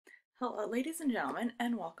Hello, ladies and gentlemen,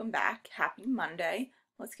 and welcome back. Happy Monday.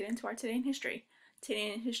 Let's get into our Today in History.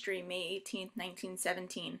 Today in History, May 18th,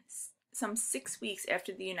 1917. Some 6 weeks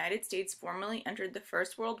after the United States formally entered the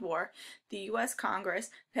First World War, the U.S. Congress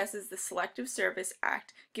passes the Selective Service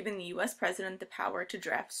Act, giving the U.S. President the power to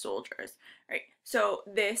draft soldiers. Right. So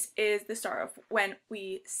this is the start of when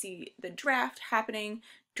we see the draft happening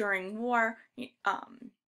during war.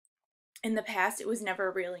 In the past, it was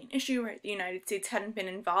never really an issue, right? The United States hadn't been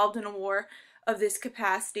involved in a war of this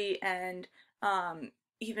capacity, and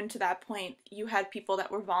even to that point, you had people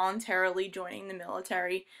that were voluntarily joining the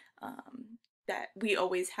military, that we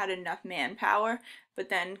always had enough manpower. But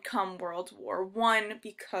then come World War I,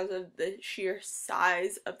 because of the sheer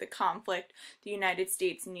size of the conflict, the United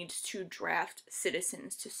States needs to draft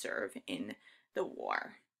citizens to serve in the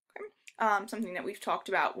war. Something that we've talked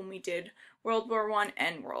about when we did World War I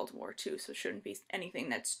and World War II, so it shouldn't be anything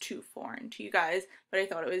that's too foreign to you guys, but I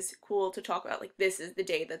thought it was cool to talk about, like, this is the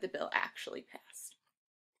day that the bill actually passed.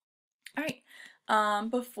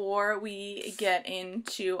 Alright, before we get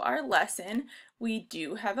into our lesson, we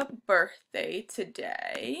do have a birthday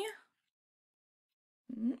today.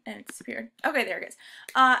 And it disappeared. Okay, there it is.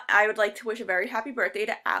 I would like to wish a very happy birthday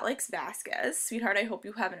to Alex Vasquez. Sweetheart, I hope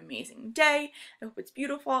you have an amazing day. I hope it's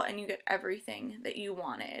beautiful and you get everything that you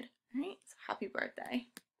wanted. Alright, so happy birthday.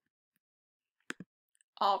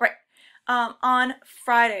 Alright, on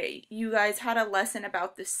Friday, you guys had a lesson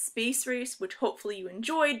about the space race, which hopefully you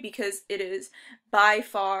enjoyed because it is by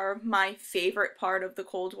far my favorite part of the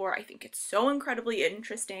Cold War. I think it's so incredibly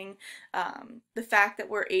interesting. The fact that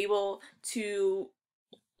we're able to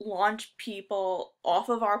launch people off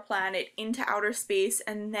of our planet into outer space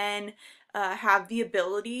and then have the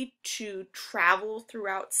ability to travel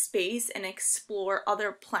throughout space and explore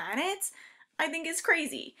other planets, I think is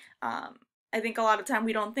crazy. I think a lot of time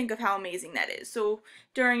we don't think of how amazing that is. So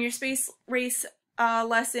during your space race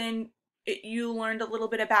lesson, you learned a little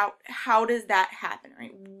bit about how does that happen,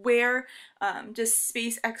 right? Where does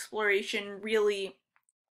space exploration really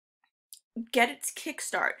get its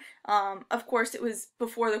kickstart? Of course, it was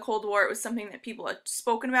before the Cold War. It was something that people had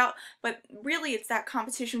spoken about, but really it's that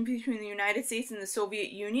competition between the United States and the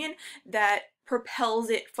Soviet Union that propels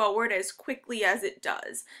it forward as quickly as it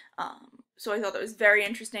does. So I thought that was very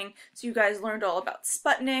interesting. So you guys learned all about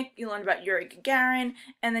Sputnik, you learned about Yuri Gagarin,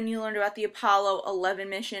 and then you learned about the Apollo 11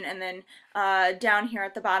 mission, and then down here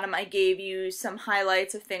at the bottom I gave you some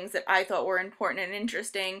highlights of things that I thought were important and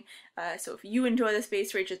interesting. So if you enjoy the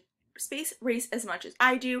space race as much as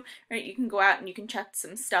I do, right, you can go out and you can check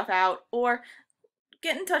some stuff out, or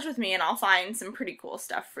get in touch with me and I'll find some pretty cool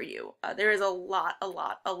stuff for you. There is a lot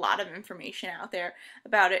of information out there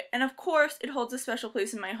about it, and of course it holds a special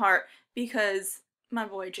place in my heart because my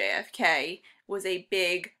boy JFK was a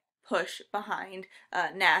big push behind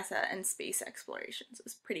NASA and space exploration, so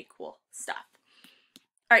it's pretty cool stuff.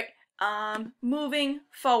 Alright, moving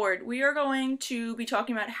forward, we are going to be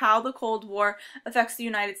talking about how the Cold War affects the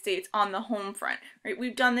United States on the home front. Right,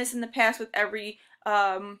 we've done this in the past with every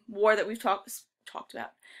war that we've talked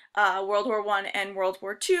about, World War I and World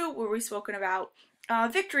War II, where we've spoken about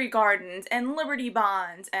victory gardens and Liberty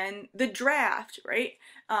bonds and the draft, right,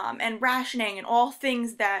 and rationing and all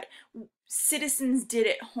things that citizens did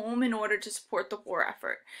at home in order to support the war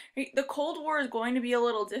effort. Right? The Cold War is going to be a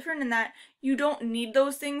little different in that you don't need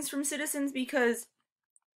those things from citizens because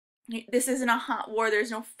this isn't a hot war,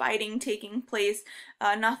 there's no fighting taking place,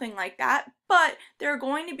 nothing like that, but there are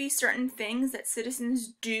going to be certain things that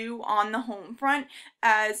citizens do on the home front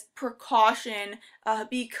as precaution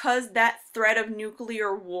because that threat of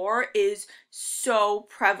nuclear war is so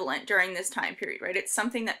prevalent during this time period, right? It's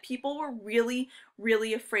something that people were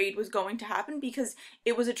really afraid was going to happen because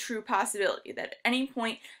it was a true possibility that at any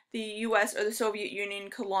point the US or the Soviet Union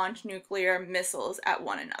could launch nuclear missiles at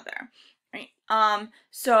one another. Right.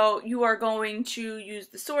 So you are going to use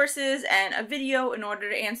the sources and a video in order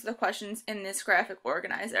to answer the questions in this graphic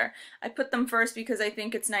organizer. I put them first because I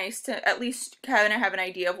think it's nice to at least kind of have an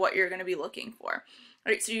idea of what you're going to be looking for.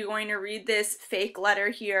 Alright, so you're going to read this fake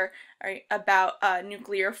letter here, right, about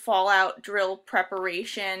nuclear fallout drill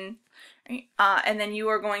preparation. Right? And then you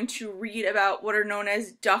are going to read about what are known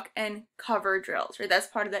as duck and cover drills, right? That's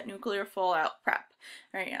part of that nuclear fallout prep.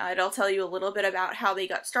 Right? It'll tell you a little bit about how they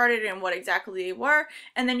got started and what exactly they were,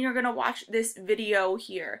 and then you're going to watch this video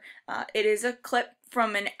here. It is a clip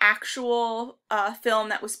from an actual film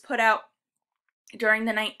that was put out during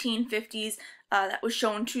the 1950s that was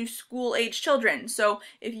shown to school-age children. So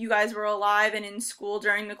if you guys were alive and in school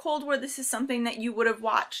during the Cold War, this is something that you would have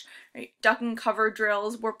watched. Right? Duck and cover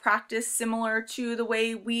drills were practiced similar to the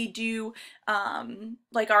way we do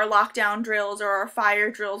like our lockdown drills or our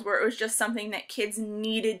fire drills, where it was just something that kids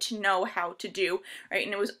needed to know how to do, right?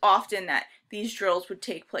 And it was often that these drills would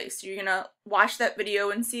take place. So you're gonna watch that video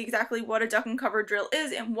and see exactly what a duck and cover drill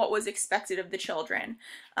is and what was expected of the children.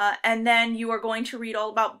 And then you are going to read all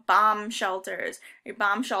about bomb shelters. Right?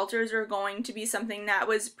 Bomb shelters are going to be something that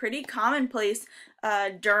was pretty commonplace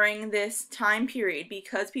during this time period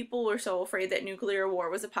because people were so afraid that nuclear war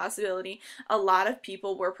was a possibility. A lot of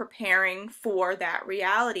people were preparing for that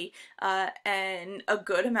reality, and a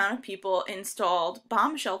good amount of people installed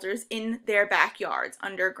bomb shelters in their backyards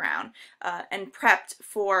underground and prepped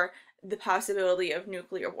for the possibility of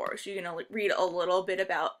nuclear war. So you're going to read a little bit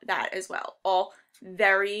about that as well. All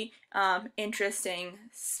very interesting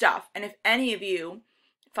stuff. And if any of you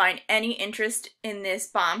find any interest in this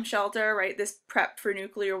bomb shelter, right, this prep for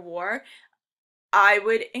nuclear war, I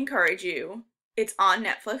would encourage you. It's on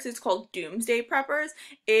Netflix. It's called Doomsday Preppers.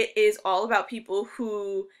 It is all about people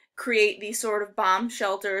who create these sort of bomb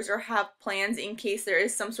shelters or have plans in case there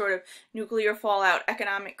is some sort of nuclear fallout,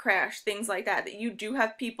 economic crash, things like that. That you do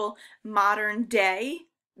have people modern day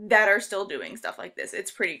that are still doing stuff like this.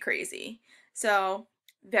 It's pretty crazy. So,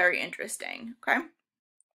 very interesting, okay?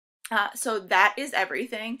 So that is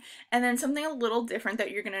everything. And then something a little different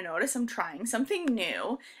that you're going to notice, I'm trying something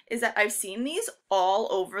new, is that I've seen these all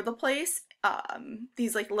over the place,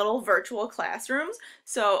 these like little virtual classrooms.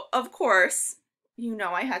 So of course, you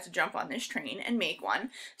know I had to jump on this train and make one.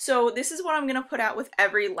 So this is what I'm going to put out with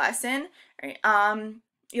every lesson. Right?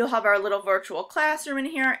 You'll have our little virtual classroom in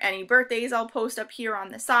here. Any birthdays I'll post up here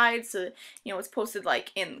on the side, so you know it's posted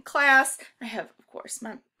like in class. I have, of course,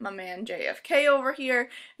 my man JFK over here.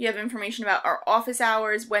 You have information about our office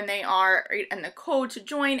hours, when they are, right, and the code to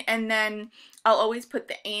join, and then I'll always put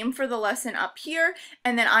the aim for the lesson up here,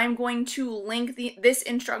 and then I'm going to link this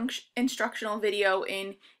instructional video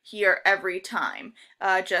in here every time,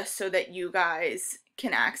 just so that you guys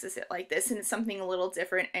can access it like this, and it's something a little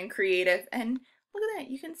different and creative. And look at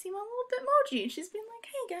that, you can see my little Bitmoji. She's been like,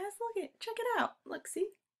 hey guys, look it, check it out. Look, see?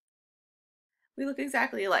 We look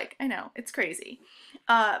exactly alike. I know, it's crazy.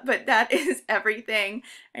 But that is everything.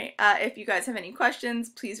 Right? If you guys have any questions,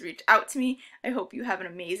 please reach out to me. I hope you have an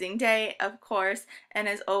amazing day, of course. And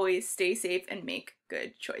as always, stay safe and make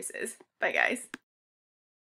good choices. Bye guys.